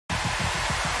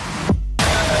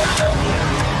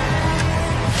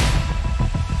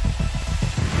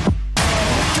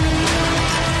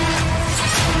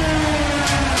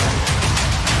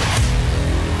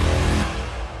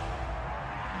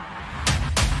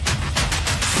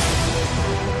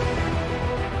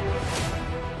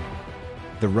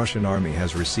The Russian army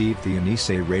has received the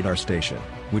Yenisei radar station,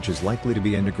 which is likely to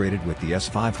be integrated with the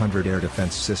S-500 air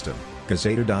defense system,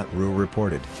 Gazeta.ru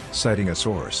reported, citing a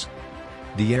source.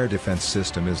 The air defense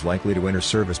system is likely to enter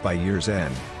service by year's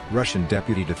end, Russian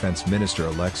Deputy Defense Minister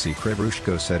Alexei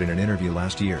Krivoruchko said in an interview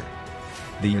last year.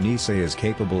 The Yenisei is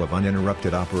capable of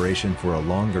uninterrupted operation for a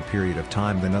longer period of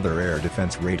time than other air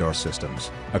defense radar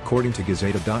systems, according to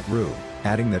Gazeta.ru,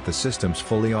 adding that the system's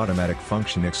fully automatic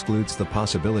function excludes the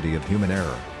possibility of human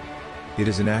error. It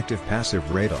is an active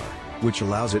passive radar, which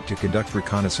allows it to conduct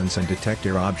reconnaissance and detect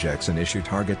air objects and issue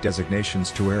target designations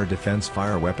to air defense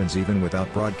fire weapons even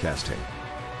without broadcasting.